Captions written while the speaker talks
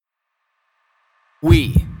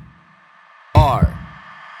We are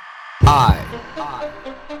I.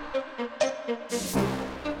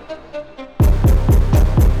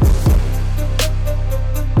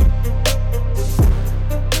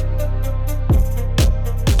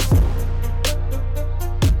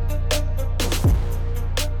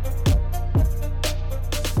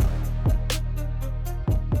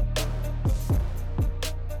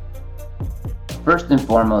 First and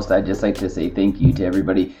foremost, I'd just like to say thank you to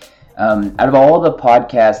everybody. Out of all the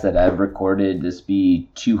podcasts that I've recorded, this be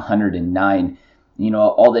 209,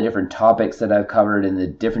 all the different topics that I've covered and the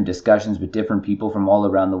different discussions with different people from all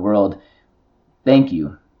around the world, thank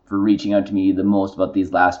you for reaching out to me the most about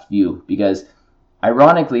these last few, because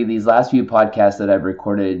ironically, these last few podcasts that I've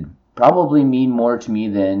recorded probably mean more to me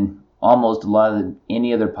than almost a lot of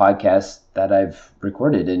any other podcasts that I've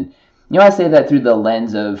recorded. And I say that through the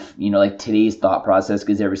lens of, like today's thought process,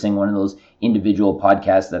 because every single one of those individual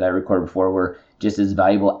podcasts that I recorded before were just as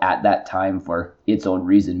valuable at that time for its own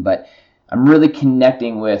reason. But I'm really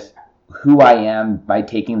connecting with who I am by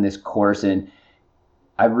taking this course, and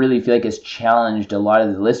I really feel like it's challenged a lot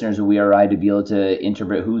of the listeners of We Are I to be able to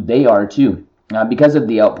interpret who they are too, because of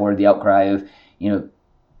the outpour, the outcry of,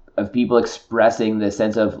 of people expressing the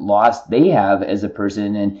sense of loss they have as a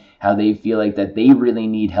person and how they feel like that they really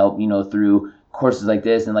need help, through courses like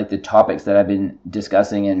this and like the topics that I've been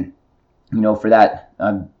discussing. And, for that,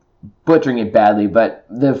 I'm butchering it badly, but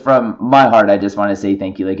from my heart, I just want to say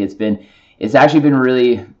thank you. Like it's actually been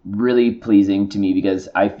really, really pleasing to me, because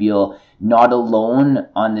I feel not alone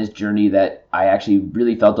on this journey that I actually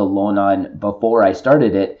really felt alone on before I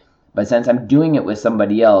started it. But since I'm doing it with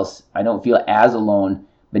somebody else, I don't feel as alone.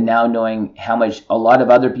 But now knowing how much a lot of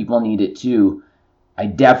other people need it too, I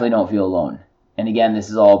definitely don't feel alone. And again, this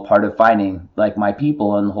is all part of finding like my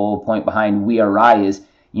people, and the whole point behind We Are I is,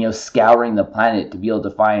 scouring the planet to be able to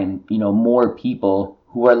find, more people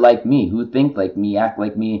who are like me, who think like me, act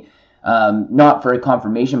like me, not for a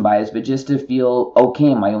confirmation bias, but just to feel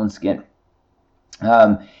okay in my own skin.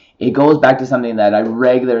 It goes back to something that I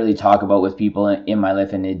regularly talk about with people in my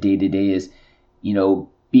life and day to day is,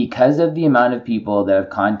 because of the amount of people that have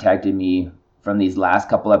contacted me from these last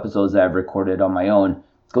couple episodes that I've recorded on my own,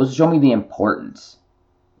 it goes to show me the importance.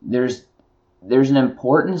 There's an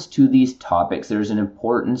importance to these topics. There's an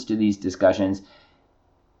importance to these discussions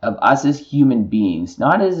of us as human beings,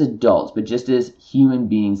 not as adults, but just as human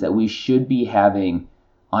beings, that we should be having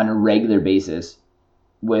on a regular basis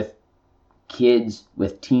with kids,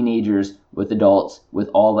 with teenagers, with adults, with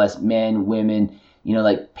all of us, men, women,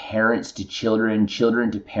 like parents to children,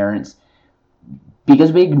 children to parents,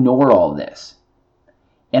 because we ignore all this.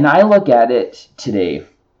 And I look at it today.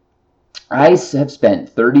 I have spent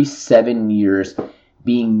 37 years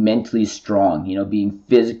being mentally strong, being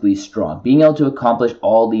physically strong, being able to accomplish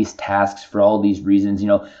all these tasks for all these reasons,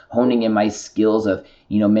 honing in my skills of,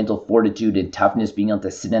 mental fortitude and toughness, being able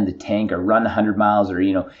to sit in the tank or run 100 miles or,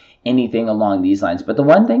 anything along these lines. But the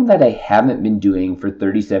one thing that I haven't been doing for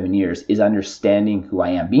 37 years is understanding who I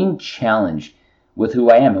am, being challenged with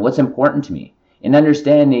who I am and what's important to me, and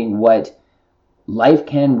understanding what life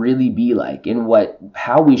can really be like, and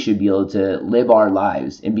how we should be able to live our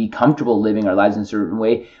lives and be comfortable living our lives in a certain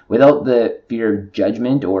way without the fear of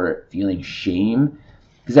judgment or feeling shame.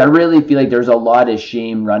 Because I really feel like there's a lot of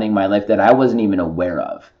shame running my life that I wasn't even aware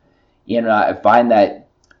of. I find that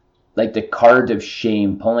like the cart of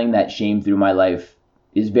shame, pulling that shame through my life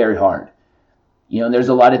is very hard. There's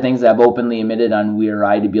a lot of things that I've openly admitted on We Are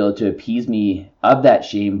I to be able to appease me of that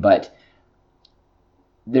shame, but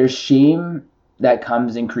there's shame that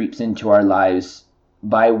comes and creeps into our lives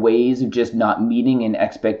by ways of just not meeting an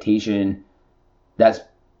expectation that's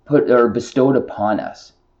put or bestowed upon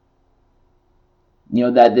us.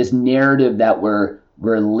 That this narrative that we're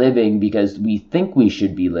living because we think we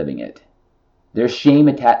should be living it. There's shame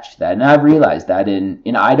attached to that. And I've realized that, and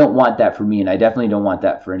I don't want that for me, and I definitely don't want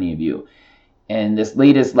that for any of you. And this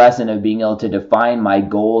latest lesson of being able to define my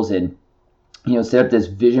goals and, set up this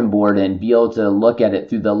vision board and be able to look at it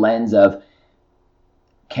through the lens of,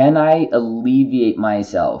 can I alleviate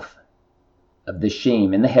myself of the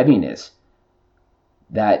shame and the heaviness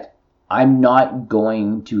that I'm not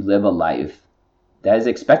going to live a life that is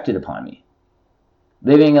expected upon me?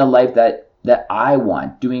 Living a life that I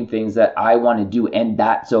want, doing things that I want to do, and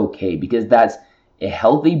that's okay, because that's a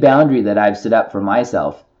healthy boundary that I've set up for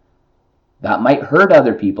myself that might hurt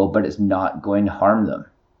other people, but it's not going to harm them.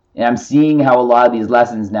 And I'm seeing how a lot of these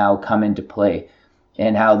lessons now come into play,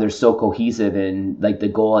 and how they're so cohesive, and like the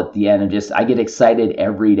goal at the end, I get excited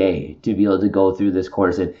every day to be able to go through this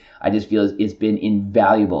course, and I just feel it's been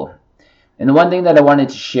invaluable. And the one thing that I wanted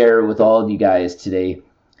to share with all of you guys today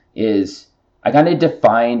is I kind of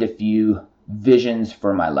defined a few visions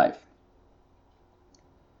for my life.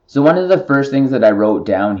 So one of the first things that I wrote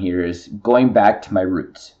down here is going back to my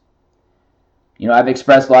roots. I've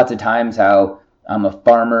expressed lots of times how I'm a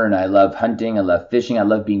farmer and I love hunting, I love fishing, I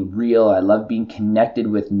love being real, I love being connected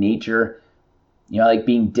with nature. I like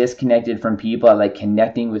being disconnected from people, I like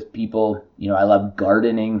connecting with people. I love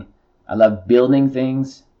gardening, I love building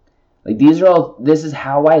things. This is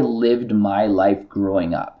how I lived my life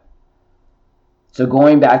growing up. So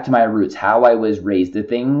going back to my roots, how I was raised, the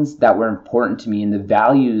things that were important to me and the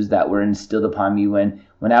values that were instilled upon me when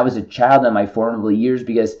I was a child in my formative years,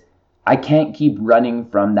 because I can't keep running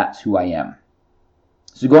from that's who I am.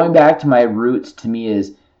 So going back to my roots to me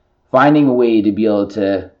is finding a way to be able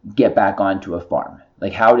to get back onto a farm.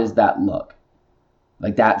 Like, how does that look?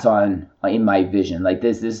 Like, that's in my vision. Like,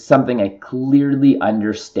 this is something I clearly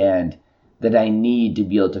understand that I need to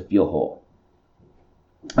be able to feel whole.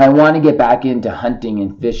 I want to get back into hunting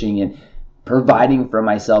and fishing and providing for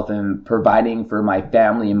myself and providing for my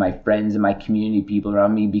family and my friends and my community people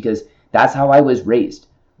around me, because that's how I was raised.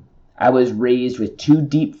 I was raised with 2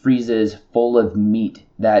 deep freezes full of meat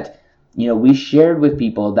that, we shared with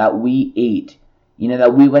people, that we ate,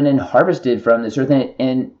 that we went and harvested from this earth,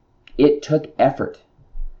 and it took effort.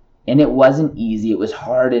 And it wasn't easy. It was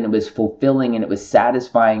hard, and it was fulfilling, and it was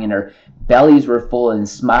satisfying, and our bellies were full and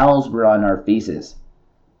smiles were on our faces.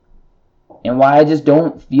 And why I just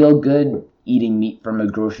don't feel good eating meat from a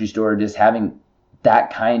grocery store, just having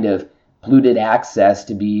that kind of polluted access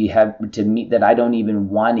to meat that I don't even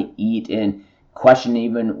want to eat, and question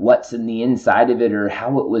even what's in the inside of it or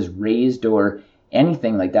how it was raised or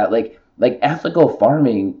anything like that. Like ethical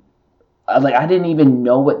farming, I didn't even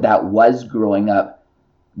know what that was growing up,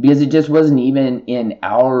 because it just wasn't even in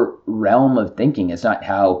our realm of thinking. It's not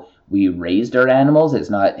how we raised our animals. It's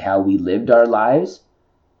not how we lived our lives.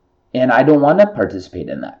 And I don't want to participate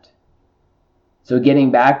in that. So getting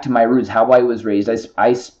back to my roots, how I was raised,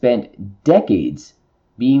 I spent decades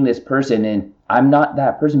being this person, and I'm not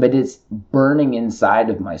that person, but it's burning inside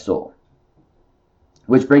of my soul.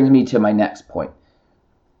 Which brings me to my next point.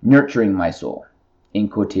 Nurturing my soul, in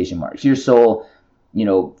quotation marks. Your soul,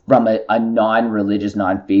 from a non-religious,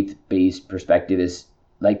 non-faith-based perspective, is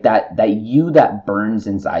like that you that burns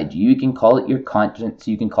inside you. You can call it your conscience,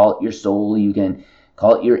 you can call it your soul, you can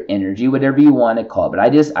call it your energy, whatever you want to call it.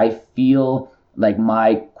 But I feel like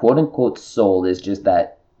my quote unquote soul is just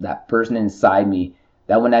that person inside me,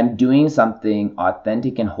 that when I'm doing something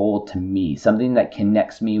authentic and whole to me, something that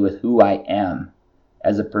connects me with who I am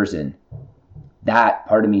as a person, that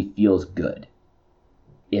part of me feels good.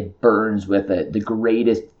 It burns with the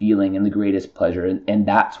greatest feeling and the greatest pleasure. And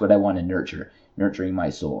that's what I want to nurture, nurturing my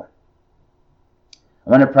soul. I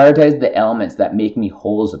want to prioritize the elements that make me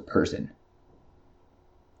whole as a person.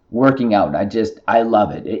 Working out, I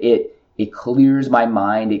love it. It clears my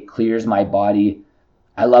mind, it clears my body.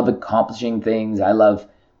 I love accomplishing things. I love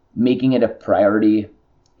making it a priority.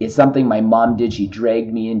 It's something my mom did. She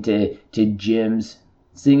dragged me into gyms.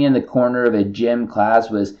 Sitting in the corner of a gym class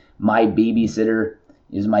was my babysitter,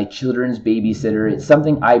 is my children's babysitter. It's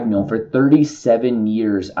something I've known for 37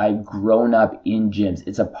 years. I've grown up in gyms.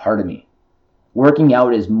 It's a part of me. Working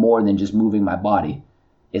out is more than just moving my body.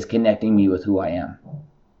 It's connecting me with who I am.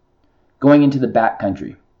 Going into the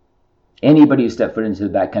backcountry. Anybody who steps foot into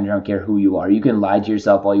the backcountry, I don't care who you are. You can lie to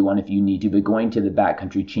yourself all you want if you need to, but going to the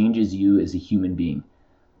backcountry changes you as a human being.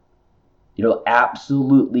 It'll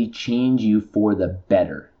absolutely change you for the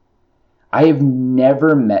better. I have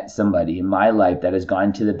never met somebody in my life that has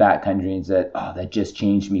gone to the backcountry and said, "Oh, that just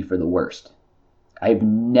changed me for the worst." I've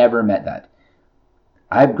never met that.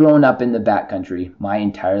 I've grown up in the backcountry my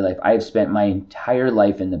entire life. I've spent my entire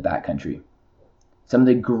life in the backcountry. Some of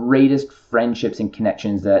the greatest friendships and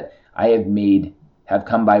connections that I have made have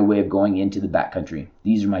come by way of going into the backcountry.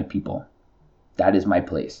 These are my people. That is my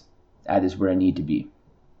place. That is where I need to be.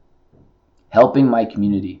 Helping my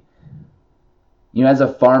community. As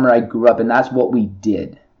a farmer, I grew up, and that's what we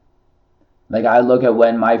did. Like, I look at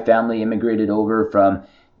when my family immigrated over from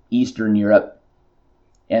Eastern Europe,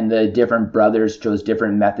 and the different brothers chose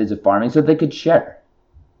different methods of farming so they could share.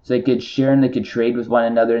 So they could share and they could trade with one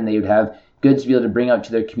another, and they would have goods to be able to bring out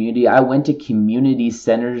to their community. I went to community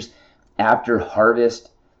centers after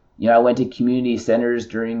harvest. I went to community centers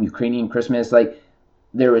during Ukrainian Christmas. Like,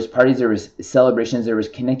 there was parties, there was celebrations, there was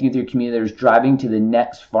connecting with your community, there was driving to the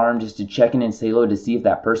next farm just to check in and say hello to see if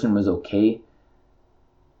that person was okay.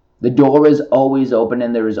 The door was always open,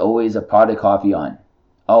 and there was always a pot of coffee on.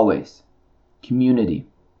 Always. Community.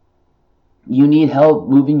 You need help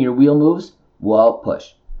moving your wheel moves? Well,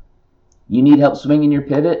 push. You need help swinging your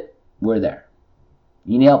pivot? We're there.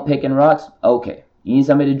 You need help picking rocks? Okay. You need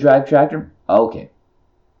somebody to drive tractor? Okay.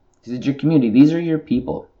 Because it's your community. These are your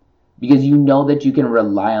people. Because you know that you can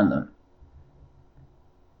rely on them.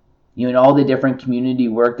 You know, in all the different community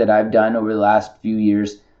work that I've done over the last few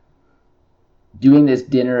years, doing this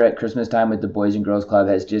dinner at Christmas time with the Boys and Girls Club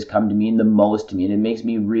has just come to mean the most to me. And it makes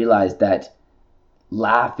me realize that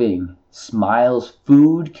laughing, smiles,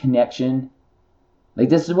 food, connection, like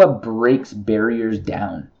this is what breaks barriers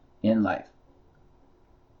down in life.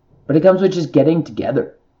 But it comes with just getting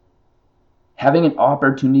together. Having an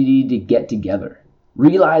opportunity to get together.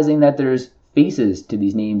 Realizing that there's faces to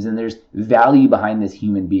these names and there's value behind this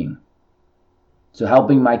human being. So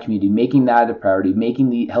helping my community, making that a priority,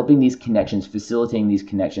 helping these connections, facilitating these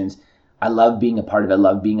connections. I love being a part of it. I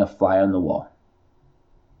love being a fly on the wall.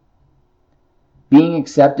 Being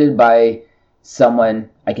accepted by someone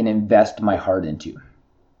I can invest my heart into.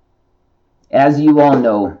 As you all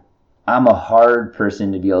know, I'm a hard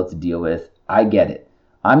person to be able to deal with. I get it.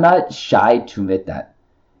 I'm not shy to admit that.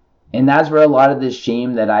 And that's where a lot of the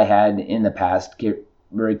shame that I had in the past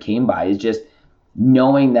where it came by, is just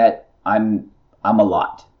knowing that I'm a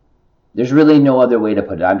lot. There's really no other way to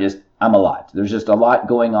put it. I'm a lot. There's just a lot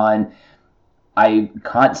going on. I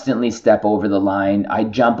constantly step over the line. I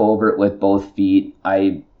jump over it with both feet.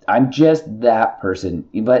 I'm just that person.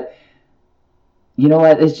 But you know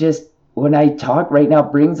what? It's just, when I talk right now,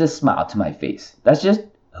 it brings a smile to my face. That's just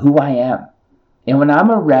who I am. And when I'm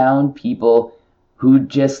around people who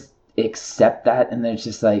just accept that and they're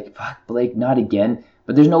just like, fuck, Blake, not again,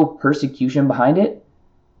 but there's no persecution behind it,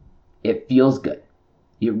 it feels good.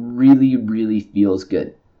 It really, really feels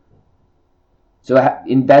good. So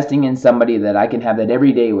investing in somebody that I can have that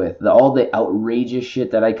every day with, all the outrageous shit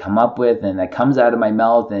that I come up with and that comes out of my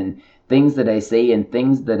mouth and things that I say and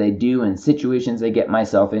things that I do and situations I get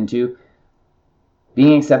myself into,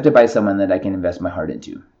 being accepted by someone that I can invest my heart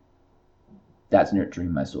into. That's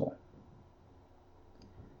nurturing my soul.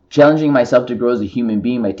 Challenging myself to grow as a human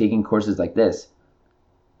being by taking courses like this.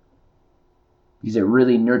 Because it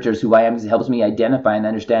really nurtures who I am, because it helps me identify and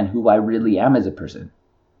understand who I really am as a person.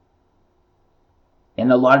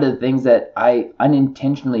 And a lot of the things that I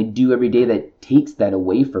unintentionally do every day that takes that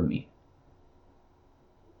away from me.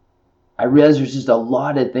 I realize there's just a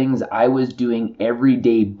lot of things I was doing every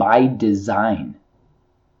day by design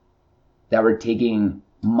that were taking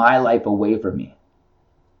my life away from me.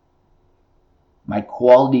 My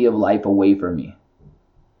quality of life away from me.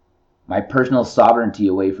 My personal sovereignty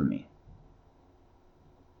away from me.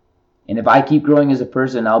 And if I keep growing as a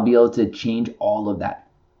person, I'll be able to change all of that.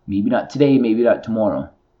 Maybe not today, maybe not tomorrow,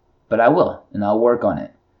 but I will, and I'll work on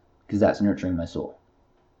it, because that's nurturing my soul.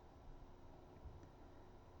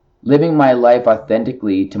 Living my life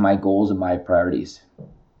authentically to my goals and my priorities.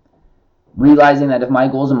 Realizing that if my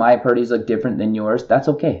goals and my priorities look different than yours, that's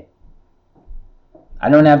okay. I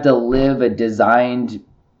don't have to live a designed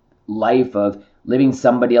life of living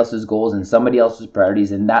somebody else's goals and somebody else's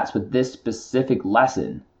priorities, and that's what this specific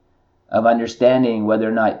lesson of understanding whether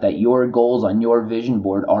or not that your goals on your vision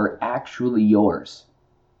board are actually yours.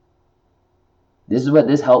 This is what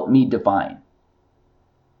this helped me define.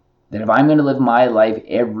 That if I'm going to live my life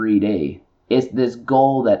every day, it's this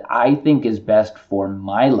goal that I think is best for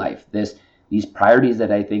my life. These priorities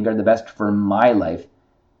that I think are the best for my life,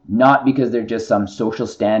 not because they're just some social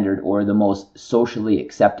standard or the most socially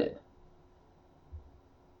accepted.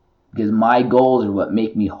 Because my goals are what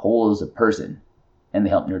make me whole as a person, and they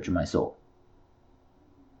help nurture my soul.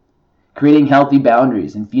 Creating healthy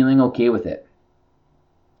boundaries and feeling okay with it.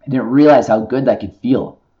 I didn't realize how good that could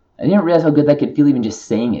feel. I didn't realize how good that could feel even just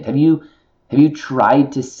saying it. Have you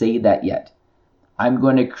tried to say that yet? I'm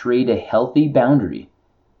going to create a healthy boundary,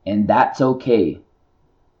 and that's okay,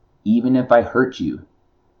 even if I hurt you,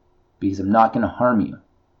 because I'm not going to harm you.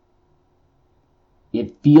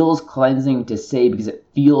 It feels cleansing to say because it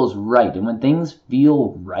feels right. And when things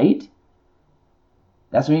feel right,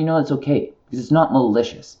 that's when you know it's okay. Because it's not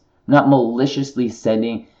malicious. I'm not maliciously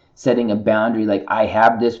setting a boundary like, I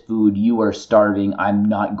have this food, you are starving, I'm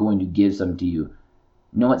not going to give some to you.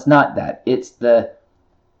 No, it's not that. It's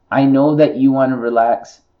I know that you want to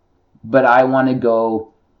relax, but I want to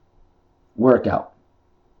go work out.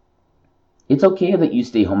 It's okay that you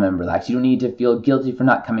stay home and relax. You don't need to feel guilty for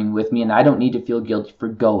not coming with me, and I don't need to feel guilty for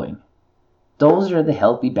going. Those are the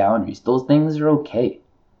healthy boundaries. Those things are okay.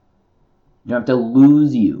 You don't have to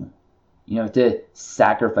lose you. You don't have to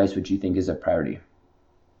sacrifice what you think is a priority.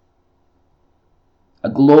 A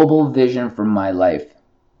global vision for my life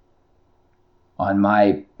on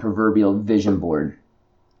my proverbial vision board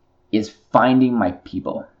is finding my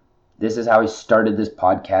people. This is how I started this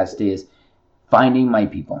podcast, is finding my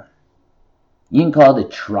people. You can call it a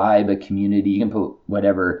tribe, a community. You can put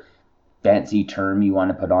whatever fancy term you want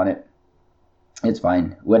to put on it. It's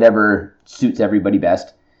fine. Whatever suits everybody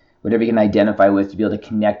best. Whatever you can identify with to be able to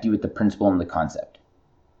connect you with the principle and the concept.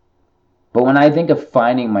 But when I think of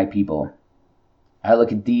finding my people, I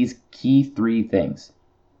look at these key 3 things.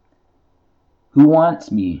 Who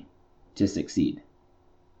wants me to succeed?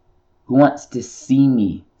 Who wants to see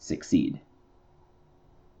me succeed?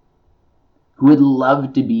 Who would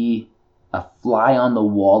love to be a fly on the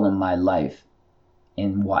wall in my life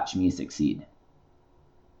and watch me succeed?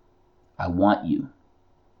 I want you.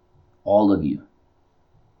 All of you.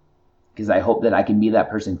 Because I hope that I can be that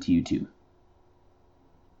person to you too.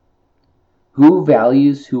 Who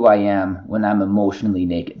values who I am when I'm emotionally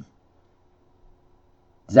naked?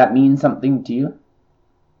 Does that mean something to you?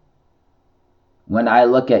 When I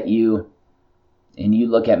look at you and you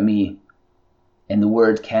look at me and the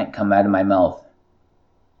words can't come out of my mouth,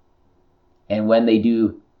 and when they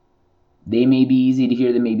do, they may be easy to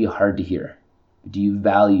hear, they may be hard to hear. But do you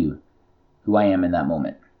value who I am in that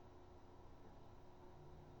moment?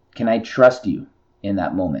 Can I trust you in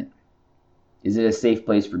that moment? Is it a safe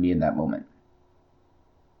place for me in that moment?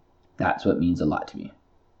 That's what means a lot to me.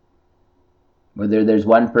 Whether there's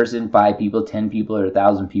 1 person, 5 people, 10 people, or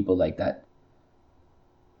 1,000 people like that,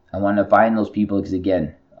 I want to find those people because,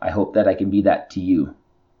 again, I hope that I can be that to you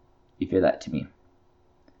if you're that to me.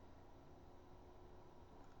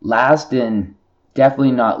 Last and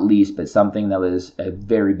definitely not least, but something that was a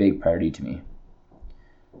very big priority to me.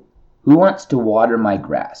 Who wants to water my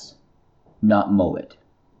grass, not mow it?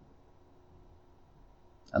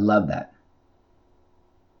 I love that.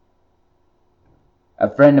 A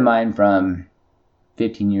friend of mine from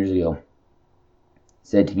 15 years ago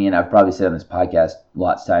said to me, and I've probably said on this podcast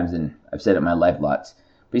lots of times, and I've said it in my life lots,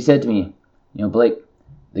 but he said to me, Blake,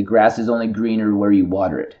 the grass is only greener where you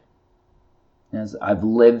water it. As I've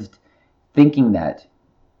lived thinking that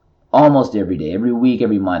almost every day, every week,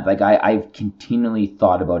 every month. Like I've continually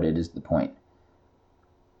thought about it is the point.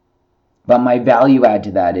 But my value add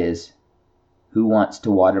to that is, who wants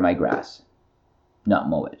to water my grass, not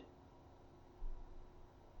mow it?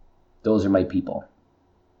 Those are my people.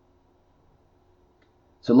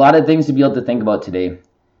 So a lot of things to be able to think about today.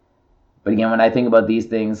 But again, when I think about these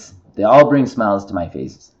things, they all bring smiles to my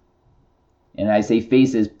faces. And I say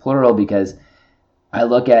faces plural because I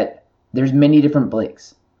look at, there's many different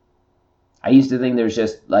Blakes. I used to think there's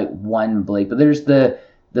just like one Blake, but there's the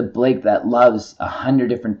Blake that loves 100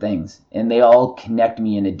 different things, and they all connect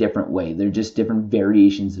me in a different way. They're just different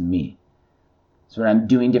variations of me. So when I'm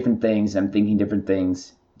doing different things, I'm thinking different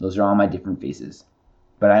things, those are all my different faces.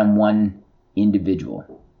 But I am one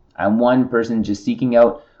individual. I'm one person just seeking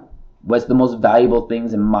out what's the most valuable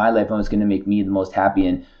things in my life and what's going to make me the most happy.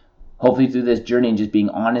 And hopefully through this journey and just being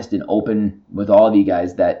honest and open with all of you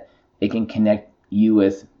guys, that it can connect you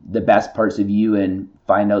with the best parts of you and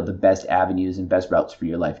find out the best avenues and best routes for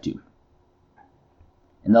your life too.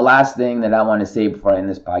 And the last thing that I want to say before I end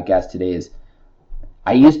this podcast today is,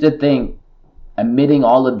 I used to think admitting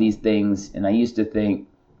all of these things, and I used to think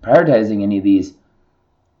prioritizing any of these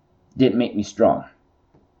didn't make me strong.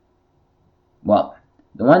 Well,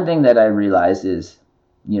 the one thing that I realized is,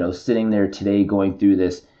 sitting there today going through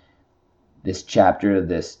this chapter,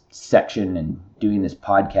 this section, and doing this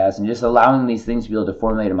podcast, and just allowing these things to be able to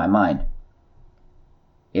formulate in my mind,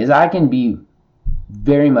 is I can be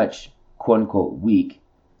very much, quote unquote, weak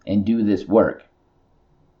and do this work.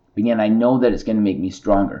 But again, I know that it's going to make me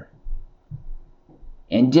stronger.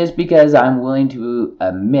 And just because I'm willing to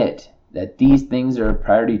admit that these things are a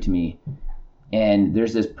priority to me, and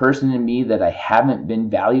there's this person in me that I haven't been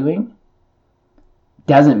valuing,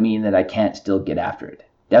 doesn't mean that I can't still get after it.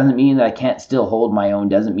 Doesn't mean that I can't still hold my own.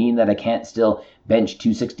 Doesn't mean that I can't still bench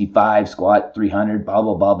 265, squat 300, blah,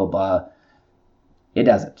 blah, blah, blah, blah. It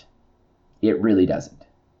doesn't. It really doesn't.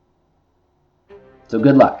 So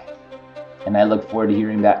good luck. And I look forward to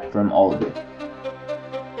hearing back from all of you.